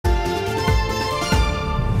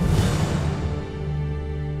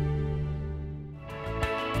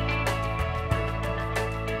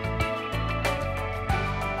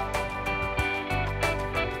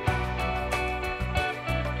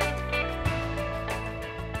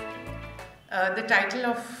The title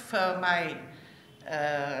of my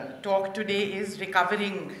talk today is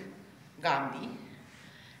Recovering Gandhi.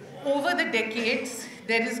 Over the decades,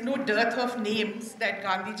 there is no dearth of names that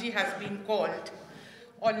Gandhiji has been called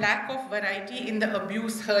or lack of variety in the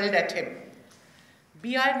abuse hurled at him.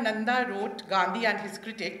 B.R. Nanda wrote Gandhi and his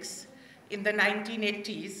critics in the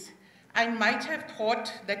 1980s and might have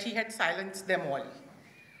thought that he had silenced them all.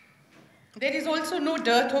 There is also no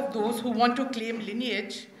dearth of those who want to claim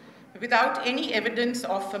lineage without any evidence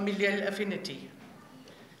of familial affinity.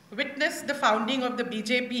 Witness the founding of the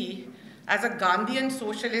BJP as a Gandhian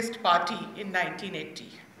socialist party in 1980.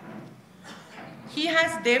 He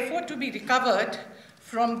has therefore to be recovered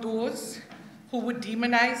from those who would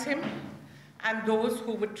demonize him and those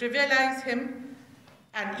who would trivialize him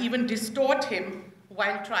and even distort him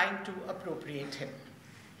while trying to appropriate him.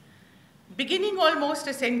 Beginning almost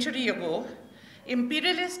a century ago,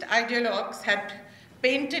 imperialist ideologues had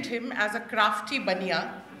painted him as a crafty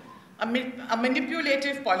baniya, a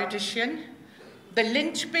manipulative politician, the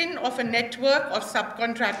linchpin of a network of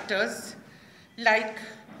subcontractors like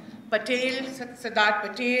Patel, Sardar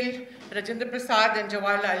Patel, Rajendra Prasad and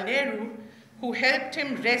Jawaharlal Nehru, who helped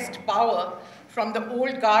him wrest power from the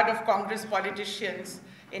old guard of Congress politicians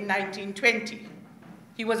in 1920.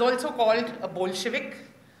 He was also called a Bolshevik,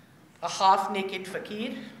 a half-naked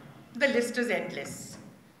fakir. The list is endless.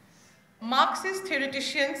 Marxist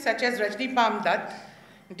theoreticians such as Rajni Pamdat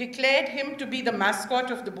declared him to be the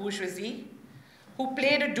mascot of the bourgeoisie, who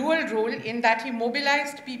played a dual role in that he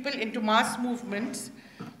mobilized people into mass movements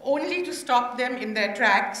only to stop them in their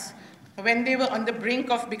tracks when they were on the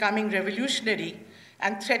brink of becoming revolutionary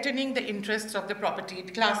and threatening the interests of the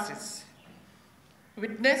propertied classes.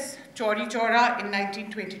 Witness Chauri Chaura in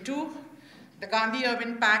 1922, the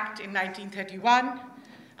Gandhi-Irwin Pact in 1931,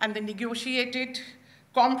 and the negotiated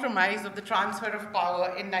compromise of the transfer of power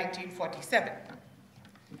in 1947.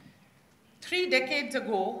 3 decades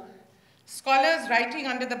ago, scholars writing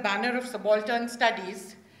under the banner of subaltern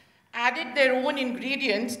studies added their own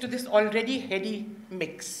ingredients to this already heady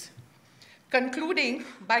mix, concluding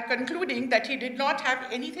that he did not have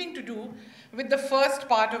anything to do with the first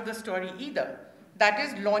part of the story either, that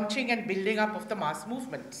is, launching and building up of the mass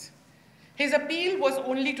movements. His appeal was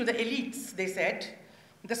only to the elites, they said.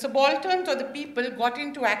 The subalterns or the people got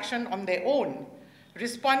into action on their own,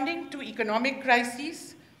 responding to economic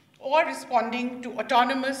crises or responding to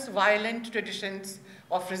autonomous, violent traditions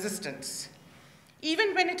of resistance.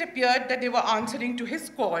 Even when it appeared that they were answering to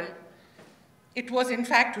his call, it was in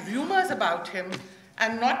fact rumors about him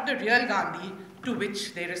and not the real Gandhi to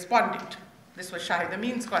which they responded. This was Shahid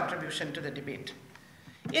Amin's contribution to the debate.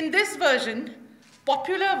 In this version,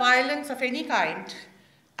 popular violence of any kind,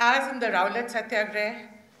 as in the Rowlatt Satyagraha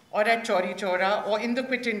or at Chauri Chaura or in the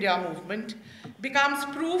Quit India movement, becomes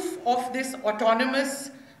proof of this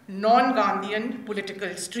autonomous, non-Gandhian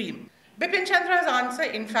political stream. Bipin Chandra's answer,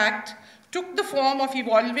 in fact, took the form of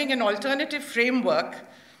evolving an alternative framework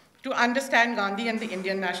to understand Gandhi and the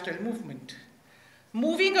Indian national movement.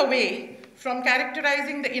 Moving away from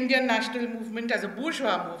characterizing the Indian national movement as a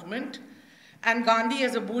bourgeois movement and Gandhi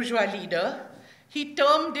as a bourgeois leader, he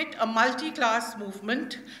termed it a multi-class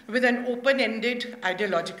movement with an open-ended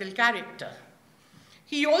ideological character.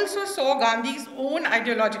 He also saw Gandhi's own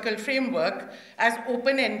ideological framework as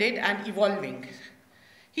open-ended and evolving.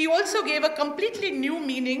 He also gave a completely new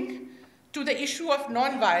meaning to the issue of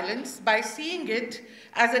non-violence by seeing it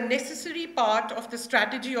as a necessary part of the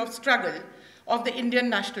strategy of struggle of the Indian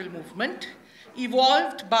national movement,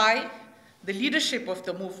 evolved by the leadership of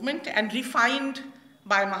the movement and refined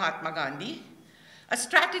by Mahatma Gandhi. A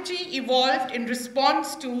strategy evolved in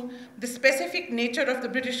response to the specific nature of the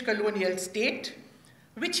British colonial state,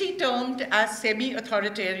 which he termed as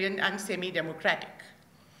semi-authoritarian and semi-democratic.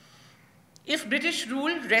 If British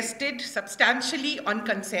rule rested substantially on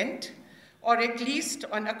consent, or at least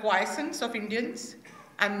on acquiescence of Indians,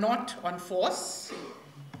 and not on force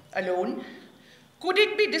alone, could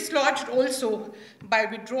it be dislodged also by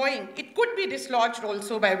withdrawing? It could be dislodged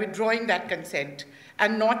also by withdrawing that consent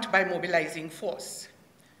and not by mobilizing force.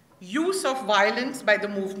 Use of violence by the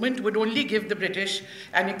movement would only give the British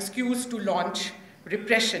an excuse to launch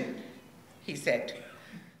repression, he said.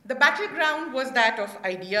 The battleground was that of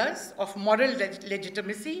ideas, of moral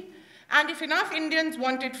legitimacy, and if enough Indians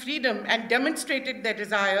wanted freedom and demonstrated their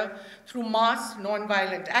desire through mass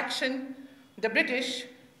non-violent action, the British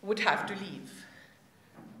would have to leave.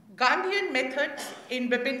 Gandhian methods in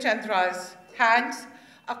Bipin Chandra's hands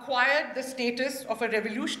acquired the status of a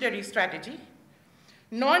revolutionary strategy.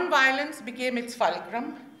 Non-violence became its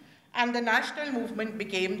fulcrum, and the national movement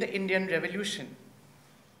became the Indian Revolution.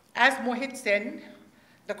 As Mohit Sen,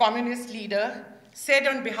 the communist leader, said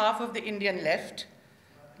on behalf of the Indian left,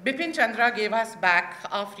 Bipin Chandra gave us back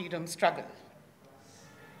our freedom struggle.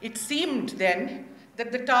 It seemed then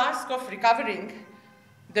that the task of recovering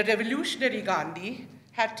the revolutionary Gandhi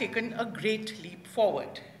had taken a great leap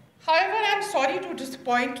forward. However, I'm sorry to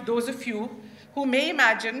disappoint those of you who may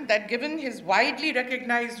imagine that given his widely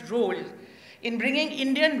recognized role in bringing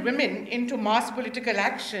Indian women into mass political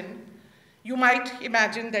action, you might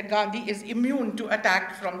imagine that Gandhi is immune to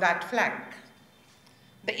attack from that flank.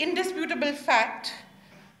 The indisputable fact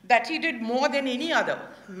that he did more than any other,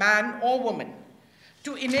 man or woman,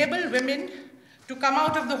 to enable women to come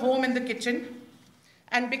out of the home and the kitchen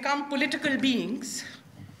and become political beings.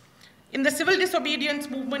 In the civil disobedience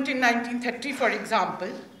movement in 1930, for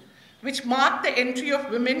example, which marked the entry of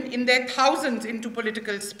women in their thousands into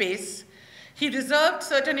political space, he reserved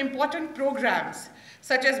certain important programs,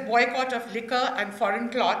 such as boycott of liquor and foreign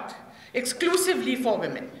cloth, exclusively for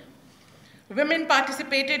women. Women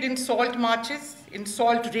participated in salt marches, in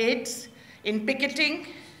salt raids, in picketing.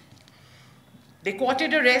 They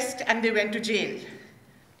courted arrest and they went to jail.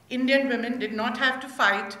 Indian women did not have to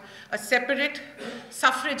fight a separate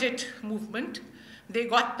suffragette movement. They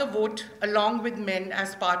got the vote along with men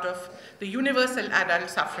as part of the universal adult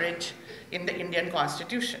suffrage in the Indian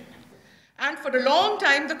Constitution. And for a long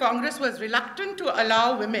time, the Congress was reluctant to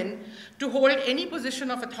allow women to hold any position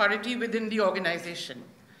of authority within the organization.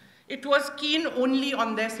 It was keen only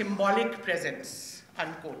on their symbolic presence,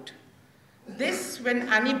 unquote. This, when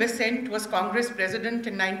Annie Besant was Congress president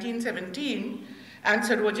in 1917, and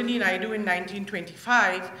Sarojini Naidu in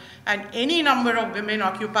 1925, and any number of women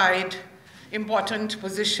occupied important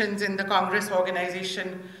positions in the Congress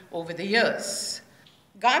organization over the years.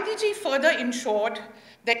 Gandhiji further ensured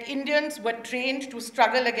that Indians were trained to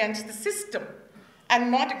struggle against the system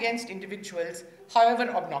and not against individuals, however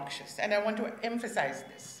obnoxious, and I want to emphasize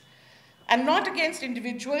this, and not against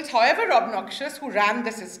individuals, however obnoxious, who ran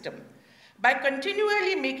the system, by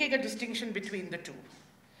continually making a distinction between the two.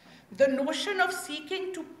 The notion of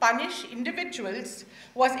seeking to punish individuals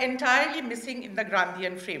was entirely missing in the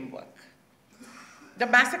Gandhian framework. The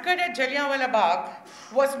massacre at Jallianwala Bagh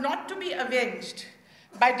was not to be avenged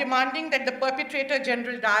by demanding that the perpetrator,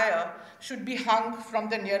 General Dyer, should be hung from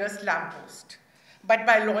the nearest lamppost, but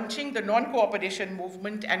by launching the non-cooperation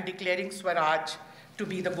movement and declaring Swaraj to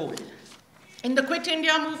be the goal. In the Quit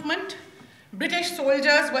India movement, British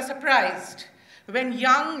soldiers were surprised when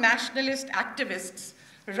young nationalist activists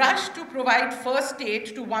rushed to provide first aid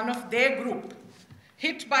to one of their group,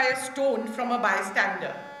 hit by a stone from a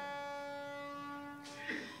bystander.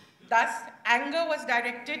 Thus, anger was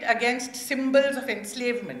directed against symbols of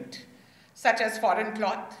enslavement, such as foreign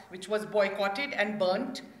cloth, which was boycotted and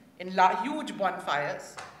burnt in huge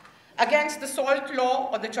bonfires, against the salt law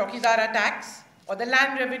or the Chaukidara tax or the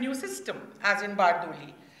land revenue system, as in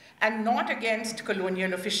Bardoli, and not against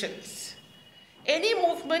colonial officials. Any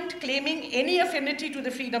movement claiming any affinity to the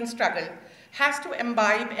freedom struggle has to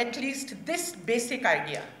imbibe at least this basic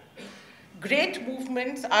idea. Great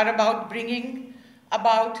movements are about bringing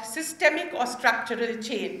about systemic or structural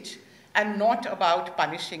change and not about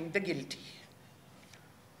punishing the guilty.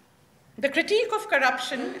 The critique of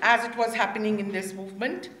corruption, as it was happening in this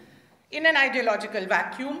movement, in an ideological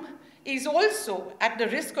vacuum, is also at the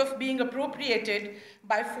risk of being appropriated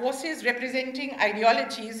by forces representing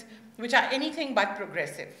ideologies which are anything but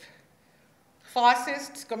progressive.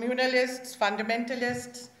 Fascists, communalists,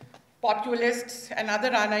 fundamentalists, populists, and other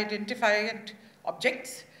unidentified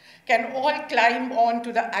objects can all climb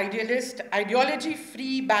onto the idealist,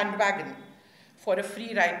 ideology-free bandwagon for a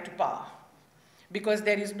free ride to power, because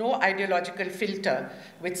there is no ideological filter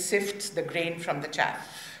which sifts the grain from the chaff.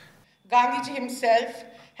 Gandhiji himself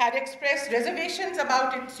had expressed reservations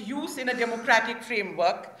about its use in a democratic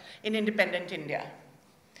framework in independent India.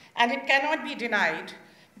 And it cannot be denied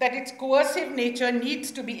that its coercive nature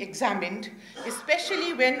needs to be examined,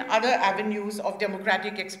 especially when other avenues of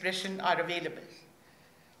democratic expression are available.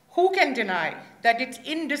 Who can deny that its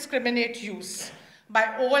indiscriminate use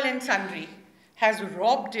by all and sundry has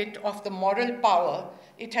robbed it of the moral power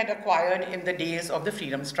it had acquired in the days of the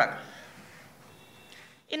freedom struggle?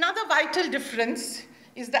 Another vital difference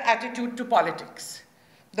is the attitude to politics,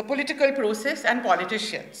 the political process and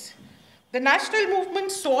politicians. The national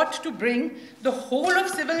movement sought to bring the whole of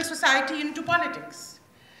civil society into politics,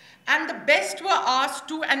 and the best were asked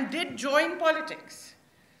to and did join politics.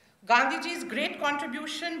 Gandhiji's great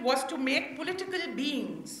contribution was to make political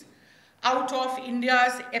beings out of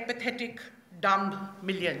India's apathetic, dumb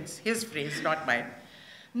millions, his phrase, not mine,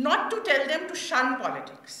 not to tell them to shun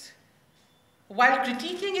politics. While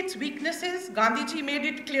critiquing its weaknesses, Gandhiji made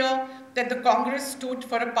it clear that the Congress stood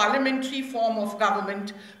for a parliamentary form of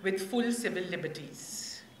government with full civil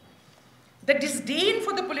liberties. The disdain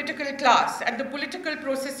for the political class and the political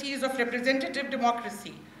processes of representative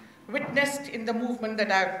democracy witnessed in the movement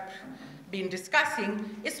that I've been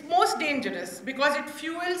discussing is most dangerous because it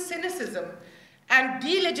fuels cynicism and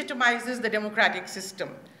delegitimizes the democratic system,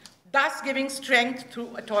 thus giving strength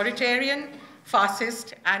through authoritarian,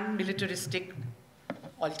 fascist, and militaristic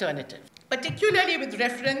alternatives. Particularly with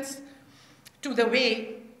reference to the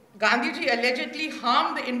way Gandhiji allegedly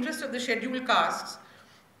harmed the interests of the scheduled castes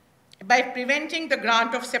by preventing the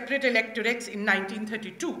grant of separate electorates in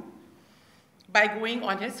 1932 by going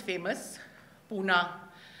on his famous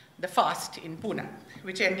the fast in Pune,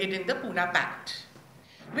 which ended in the Pune Pact,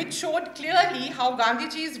 which showed clearly how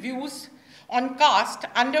Gandhiji's views on caste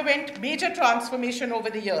underwent major transformation over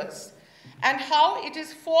the years, and how it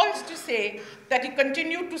is false to say that he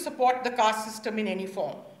continued to support the caste system in any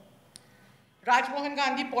form. Rajmohan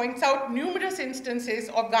Gandhi points out numerous instances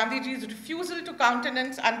of Gandhiji's refusal to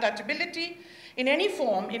countenance untouchability in any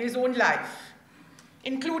form in his own life,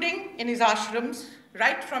 including in his ashrams,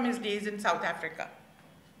 right from his days in South Africa.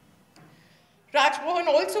 Rajmohan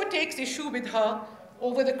also takes issue with her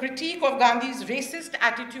over the critique of Gandhi's racist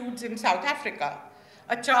attitudes in South Africa,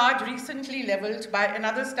 a charge recently leveled by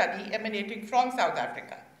another study emanating from South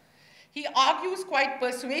Africa. He argues quite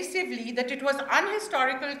persuasively that it was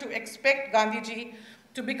unhistorical to expect Gandhiji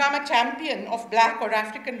to become a champion of Black or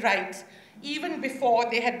African rights even before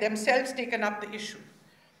they had themselves taken up the issue,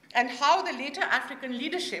 and how the later African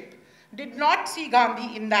leadership did not see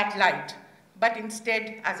Gandhi in that light, but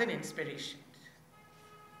instead as an inspiration.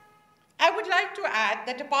 I would like to add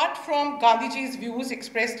that apart from Gandhiji's views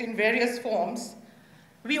expressed in various forms,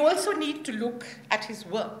 we also need to look at his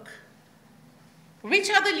work.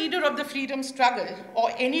 Which other leader of the freedom struggle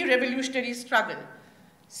or any revolutionary struggle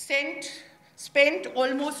spent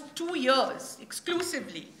almost 2 years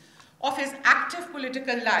exclusively of his active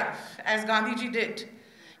political life, as Gandhiji did,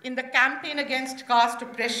 in the campaign against caste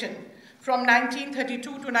oppression from 1932 to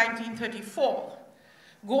 1934,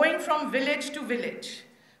 going from village to village,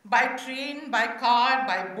 by train, by car,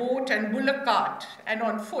 by boat and bullock cart, and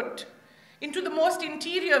on foot, into the most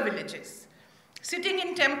interior villages, sitting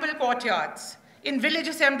in temple courtyards, in village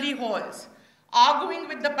assembly halls, arguing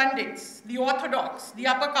with the Pandits, the orthodox, the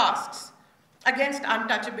upper castes, against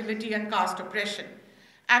untouchability and caste oppression,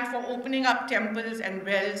 and for opening up temples and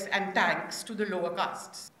wells and tanks to the lower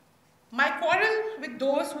castes. My quarrel with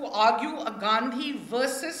those who argue a Gandhi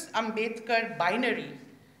versus Ambedkar binary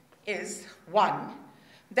is, one,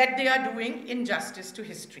 that they are doing injustice to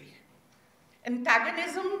history.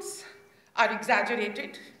 Antagonisms are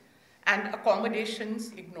exaggerated and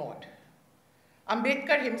accommodations ignored.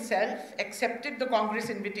 Ambedkar himself accepted the Congress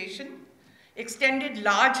invitation, extended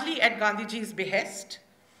largely at Gandhiji's behest,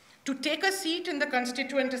 to take a seat in the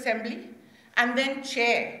Constituent Assembly and then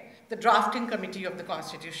chair the drafting committee of the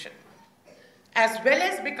Constitution, as well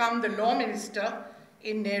as become the law minister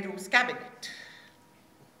in Nehru's cabinet.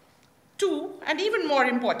 Two, and even more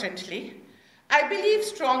importantly, I believe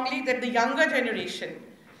strongly that the younger generation,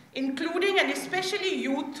 including and especially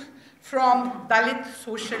youth from Dalit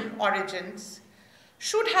social origins,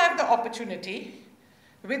 should have the opportunity,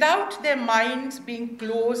 without their minds being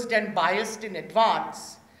closed and biased in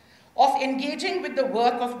advance, of engaging with the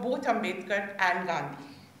work of both Ambedkar and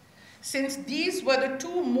Gandhi, since these were the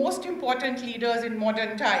two most important leaders in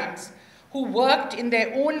modern times who worked in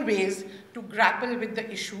their own ways to grapple with the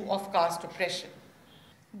issue of caste oppression.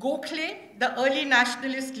 Gokhale, the early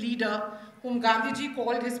nationalist leader whom Gandhiji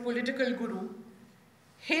called his political guru,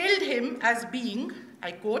 hailed him as being,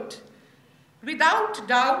 I quote, "without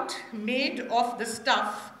doubt made of the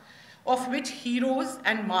stuff of which heroes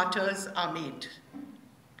and martyrs are made,"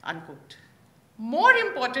 unquote. More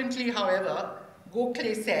importantly, however,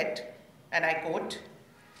 Gokhale said, and I quote,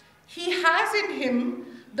 "he has in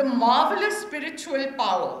him the marvelous spiritual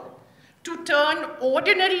power to turn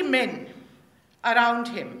ordinary men around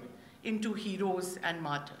him into heroes and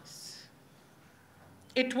martyrs."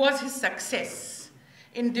 It was his success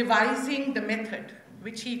in devising the method,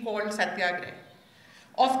 which he called satyagraha,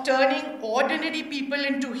 of turning ordinary people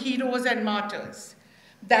into heroes and martyrs,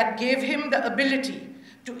 that gave him the ability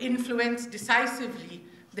to influence decisively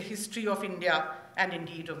the history of India and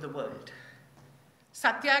indeed of the world.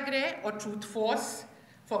 Satyagraha, or truth force,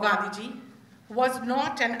 for Gandhiji, was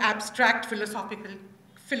not an abstract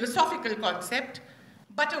philosophical concept,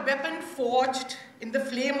 but a weapon forged in the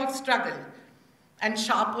flame of struggle and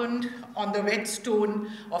sharpened on the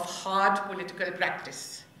whetstone of hard political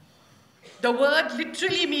practice. The word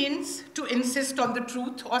literally means to insist on the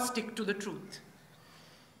truth or stick to the truth.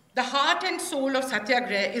 The heart and soul of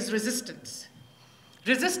Satyagraha is resistance.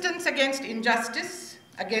 Resistance against injustice,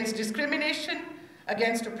 against discrimination,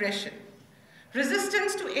 against oppression.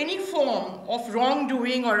 Resistance to any form of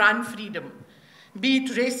wrongdoing or unfreedom, be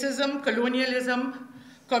it racism, colonialism,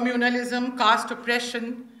 communalism, caste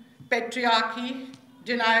oppression, patriarchy,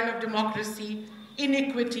 denial of democracy,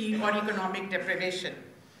 inequity, or economic deprivation.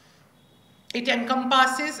 It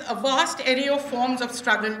encompasses a vast array of forms of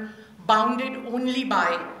struggle bounded only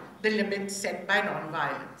by the limits set by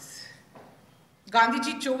non-violence.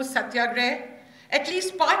 Gandhiji chose Satyagraha, at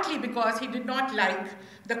least partly because he did not like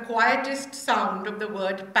the quietist sound of the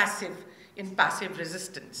word passive in passive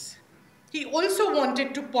resistance. He also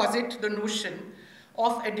wanted to posit the notion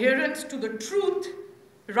of adherence to the truth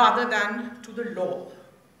rather than to the law.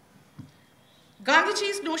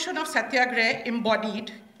 Gandhiji's notion of Satyagraha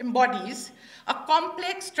embodies a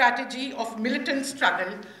complex strategy of militant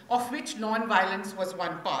struggle of which non-violence was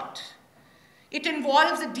one part. It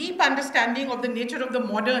involves a deep understanding of the nature of the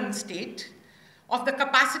modern state, of the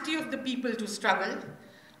capacity of the people to struggle,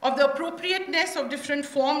 of the appropriateness of different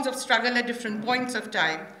forms of struggle at different points of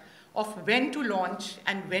time, of when to launch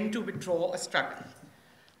and when to withdraw a struggle.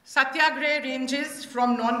 Satyagraha ranges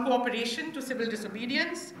from non-cooperation to civil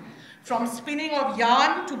disobedience, from spinning of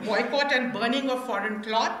yarn to boycott and burning of foreign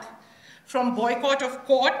cloth, from boycott of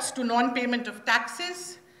courts to non-payment of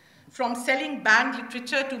taxes, from selling banned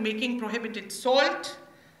literature to making prohibited salt,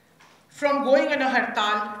 from going on a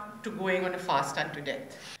hartal to going on a fast unto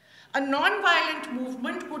death. A non-violent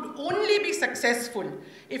movement could only be successful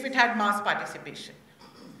if it had mass participation.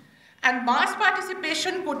 And mass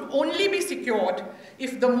participation could only be secured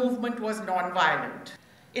if the movement was non-violent.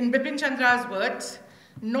 In Bipin Chandra's words,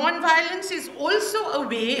 non-violence is also a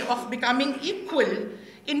way of becoming equal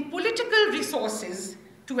in political resources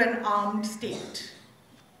to an armed state.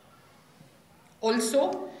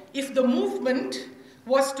 Also, if the movement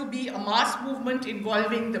was to be a mass movement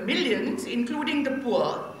involving the millions, including the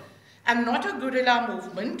poor, and not a guerrilla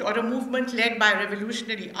movement or a movement led by a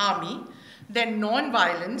revolutionary army, then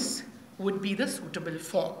non-violence would be the suitable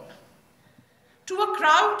form. To a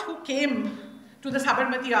crowd who came to the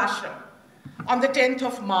Sabarmati Ashram on the 10th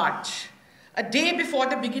of March, a day before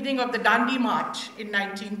the beginning of the Dandi March in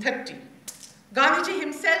 1930, Gandhiji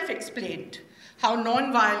himself explained how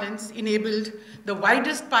non-violence enabled the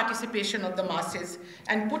widest participation of the masses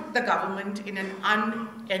and put the government in an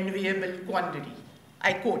unenviable quandary.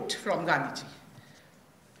 I quote from Gandhiji.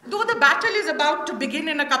 Though the battle is about to begin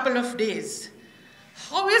in a couple of days,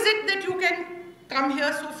 how is it that you can come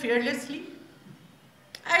here so fearlessly?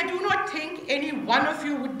 I do not think any one of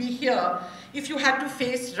you would be here if you had to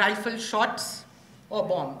face rifle shots or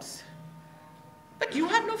bombs. But you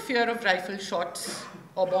have no fear of rifle shots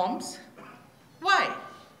or bombs. Why?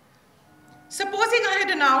 Supposing I had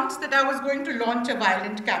announced that I was going to launch a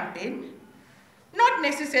violent campaign, not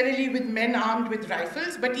necessarily with men armed with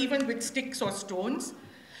rifles, but even with sticks or stones,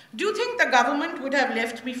 do you think the government would have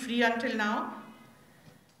left me free until now?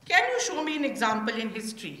 Can you show me an example in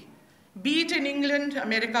history, be it in England,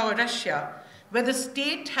 America, or Russia, where the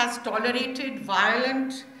state has tolerated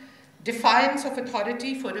violent defiance of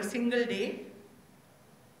authority for a single day?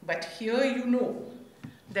 But here you know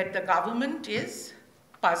that the government is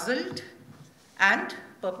puzzled and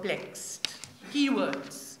perplexed.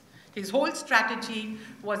 Keywords. His whole strategy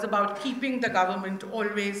was about keeping the government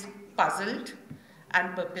always puzzled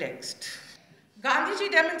and perplexed. Gandhiji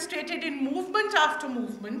demonstrated in movement after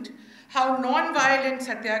movement how non-violent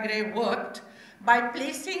Satyagraha worked by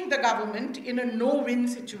placing the government in a no-win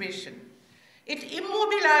situation. It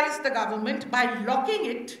immobilized the government by locking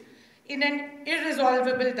it in an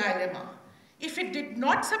irresolvable dilemma. If it did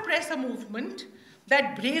not suppress a movement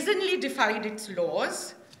that brazenly defied its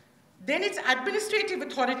laws, then its administrative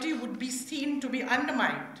authority would be seen to be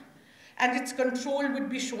undermined, and its control would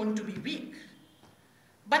be shown to be weak.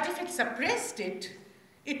 But if it suppressed it,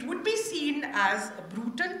 it would be seen as a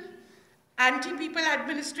brutal, anti-people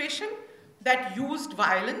administration that used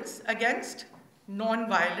violence against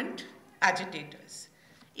non-violent agitators.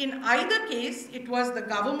 In either case, it was the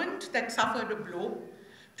government that suffered a blow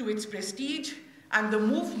to its prestige and the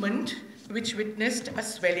movement which witnessed a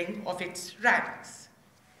swelling of its ranks.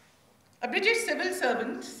 A British civil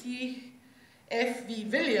servant, C.F.V.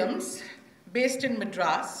 Williams, based in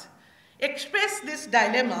Madras, expressed this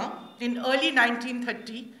dilemma in early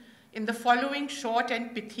 1930 in the following short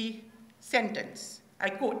and pithy sentence.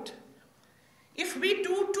 I quote, "If we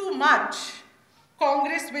do too much,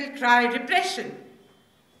 Congress will cry repression.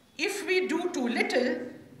 If we do too little,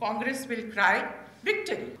 Congress will cry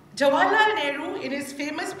victory." Jawaharlal Nehru, in his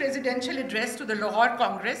famous presidential address to the Lahore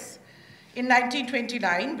Congress in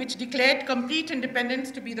 1929, which declared complete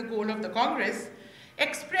independence to be the goal of the Congress,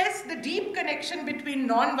 expressed the deep connection between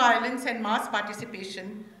non-violence and mass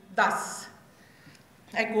participation thus,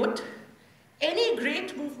 I quote, "Any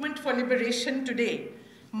great movement for liberation today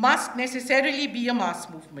must necessarily be a mass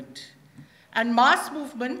movement, and mass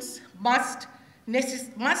movements must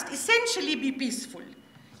essentially be peaceful,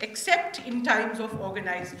 except in times of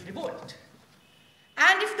organized revolt.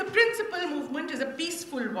 And if the principal movement is a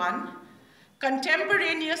peaceful one,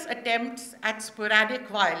 contemporaneous attempts at sporadic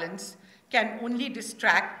violence can only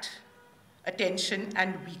distract attention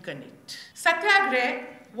and weaken it." Satyagraha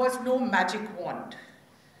was no magic wand.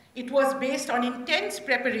 It was based on intense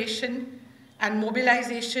preparation and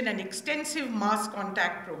mobilization and extensive mass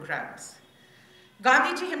contact programs.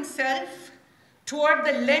 Gandhiji himself toured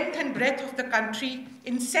the length and breadth of the country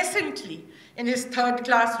incessantly in his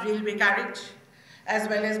third-class railway carriage, as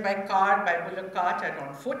well as by car, by bullock cart, and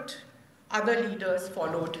on foot. Other leaders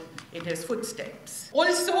followed in his footsteps.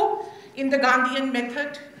 Also, in the Gandhian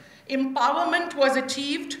method, empowerment was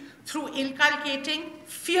achieved through inculcating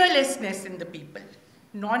fearlessness in the people.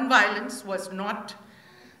 Non-violence was not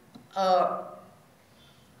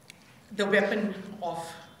the weapon of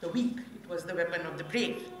the weak, it was the weapon of the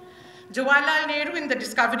brave. Jawaharlal Nehru, in The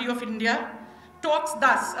Discovery of India, talks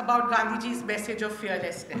thus about Gandhiji's message of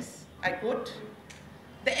fearlessness. I quote,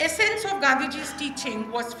 "The essence of Gandhiji's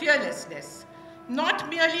teaching was fearlessness, not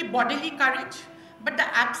merely bodily courage, but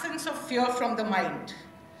the absence of fear from the mind.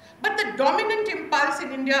 But the dominant impulse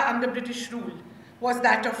in India under British rule was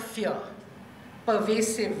that of fear,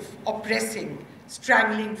 pervasive, oppressing,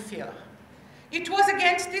 strangling fear. It was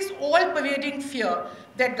against this all-pervading fear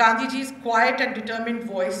that Gandhiji's quiet and determined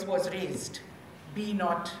voice was raised. Be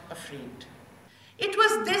not afraid." It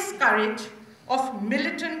was this courage of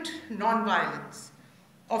militant non-violence,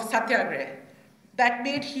 of Satyagraha, that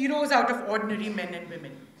made heroes out of ordinary men and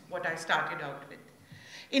women, what I started out with,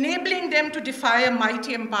 enabling them to defy a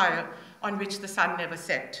mighty empire on which the sun never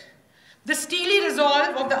set. The steely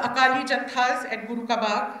resolve of the Akali Jathas at Guru Ka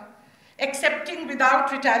Bagh, accepting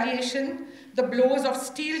without retaliation the blows of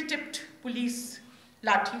steel-tipped police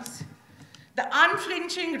lathis, the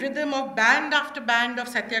unflinching rhythm of band after band of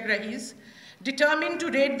satyagrahis determined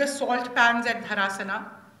to raid the salt pans at Dharasana,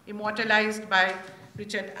 immortalized by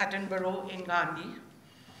Richard Attenborough in Gandhi,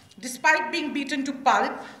 despite being beaten to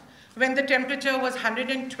pulp when the temperature was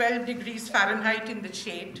 112 degrees Fahrenheit in the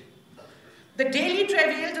shade, the daily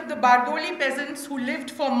travails of the Bardoli peasants who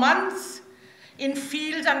lived for months in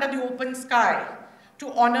fields under the open sky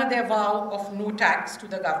to honor their vow of no tax to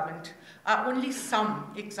the government are only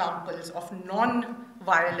some examples of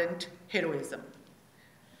non-violent heroism.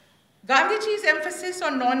 Gandhiji's emphasis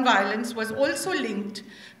on non-violence was also linked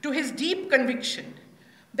to his deep conviction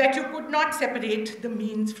that you could not separate the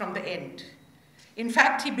means from the end. In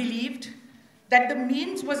fact, he believed that the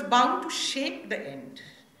means was bound to shape the end.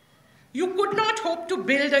 You could not hope to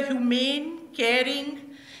build a humane,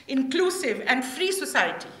 caring, inclusive, and free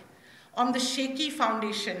society on the shaky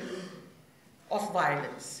foundation of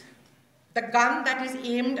violence. The gun that is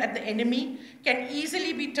aimed at the enemy can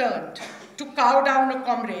easily be turned to cow down a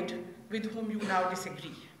comrade with whom you now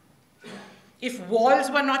disagree. If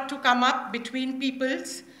walls were not to come up between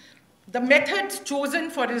peoples, the methods chosen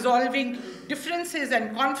for resolving differences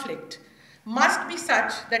and conflict must be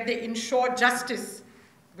such that they ensure justice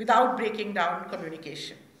without breaking down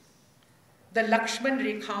communication. The Lakshman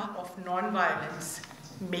Rekha of non-violence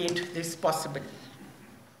made this possible.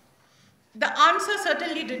 The answer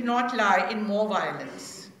certainly did not lie in more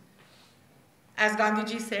violence. As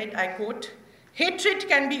Gandhiji said, I quote, "Hatred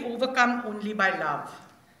can be overcome only by love.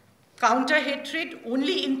 Counter-hatred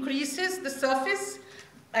only increases the surface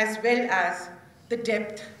as well as the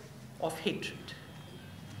depth of hatred."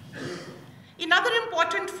 Another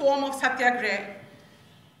important form of satyagraha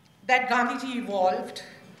that Gandhiji evolved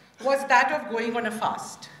was that of going on a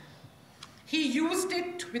fast. He used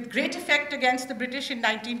it with great effect against the British in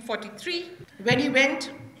 1943 when he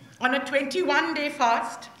went on a 21-day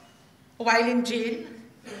fast while in jail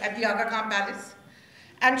at the Aga Khan Palace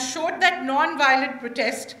and showed that non-violent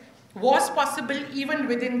protest was possible even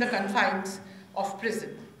within the confines of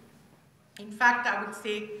prison. In fact, I would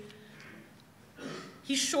say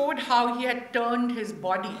he showed how he had turned his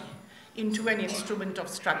body into an instrument of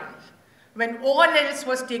struggle. When all else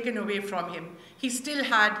was taken away from him, he still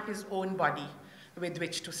had his own body with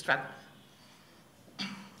which to struggle.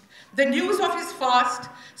 The news of his fast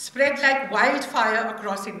spread like wildfire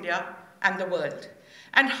across India and the world,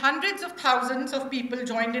 and hundreds of thousands of people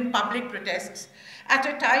joined in public protests at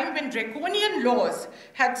a time when draconian laws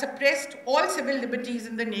had suppressed all civil liberties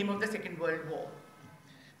in the name of the Second World War.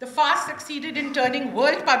 The fast succeeded in turning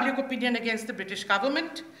world public opinion against the British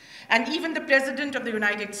government, and even the President of the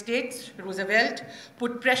United States, Roosevelt,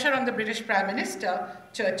 put pressure on the British Prime Minister,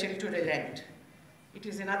 Churchill, to relent. It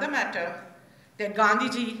is another matter that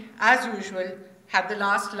Gandhiji, as usual, had the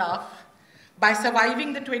last laugh by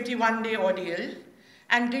surviving the 21-day ordeal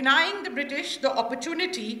and denying the British the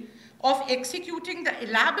opportunity of executing the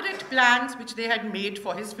elaborate plans which they had made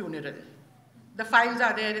for his funeral. The files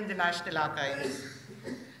are there in the National Archives.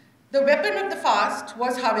 The weapon of the fast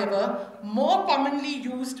was, however, more commonly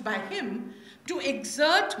used by him to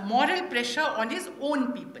exert moral pressure on his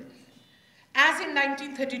own people, as in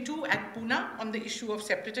 1932 at Pune on the issue of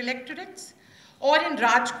separate electorates, or in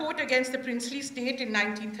Rajkot against the princely state in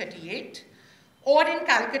 1938, or in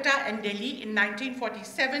Calcutta and Delhi in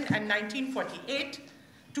 1947 and 1948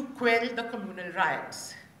 to quell the communal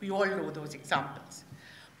riots. We all know those examples.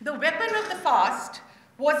 The weapon of the fast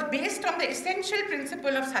was based on the essential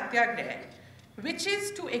principle of satyagraha, which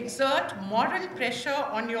is to exert moral pressure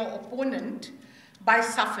on your opponent by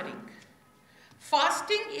suffering.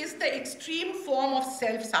 Fasting is the extreme form of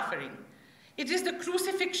self-suffering. It is the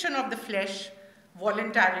crucifixion of the flesh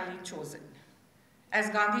voluntarily chosen.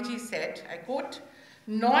 As Gandhiji said, I quote,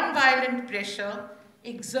 "Non-violent pressure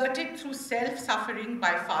exerted through self-suffering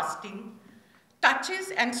by fasting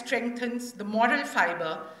touches and strengthens the moral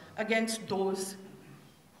fiber against those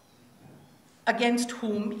against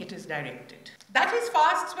whom it is directed." That his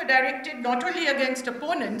fasts were directed not only against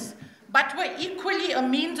opponents, but were equally a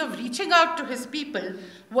means of reaching out to his people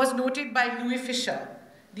was noted by Louis Fisher,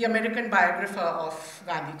 the American biographer of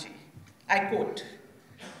Gandhiji. I quote,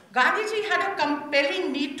 "Gandhiji had a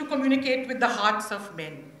compelling need to communicate with the hearts of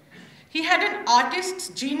men. He had an artist's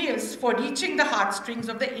genius for reaching the heartstrings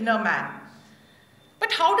of the inner man.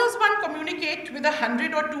 But how does one communicate with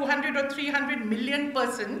 100 or 200 or 300 million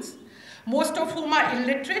persons, most of whom are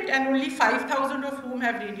illiterate and only 5,000 of whom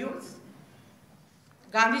have radios?"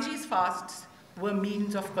 Gandhiji's fasts were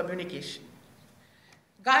means of communication.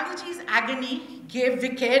 Gandhiji's agony gave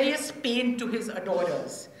vicarious pain to his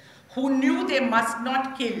adorers, who knew they must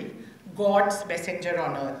not kill God's messenger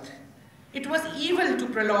on earth. It was evil to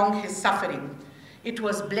prolong his suffering. It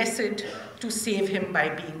was blessed to save him by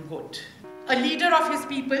being good. A leader of his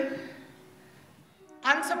people,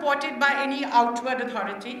 unsupported by any outward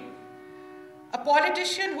authority, a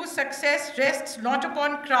politician whose success rests not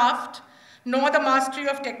upon craft nor the mastery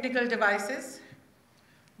of technical devices,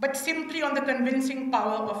 but simply on the convincing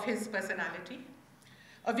power of his personality,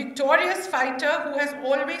 a victorious fighter who has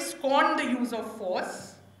always scorned the use of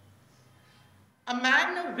force, a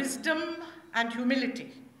man of wisdom and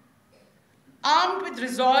humility, armed with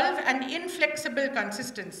resolve and inflexible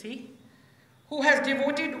consistency, who has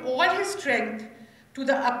devoted all his strength to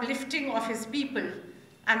the uplifting of his people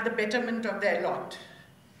and the betterment of their lot.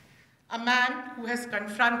 A man who has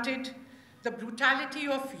confronted the brutality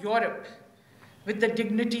of Europe with the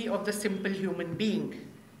dignity of the simple human being,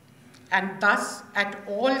 and thus at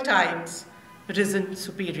all times risen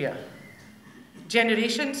superior.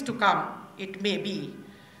 Generations to come, it may be,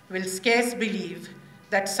 will scarce believe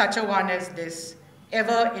that such a one as this,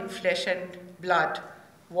 ever in flesh and blood,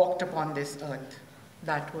 walked upon this earth.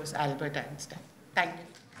 That was Albert Einstein. Thank you.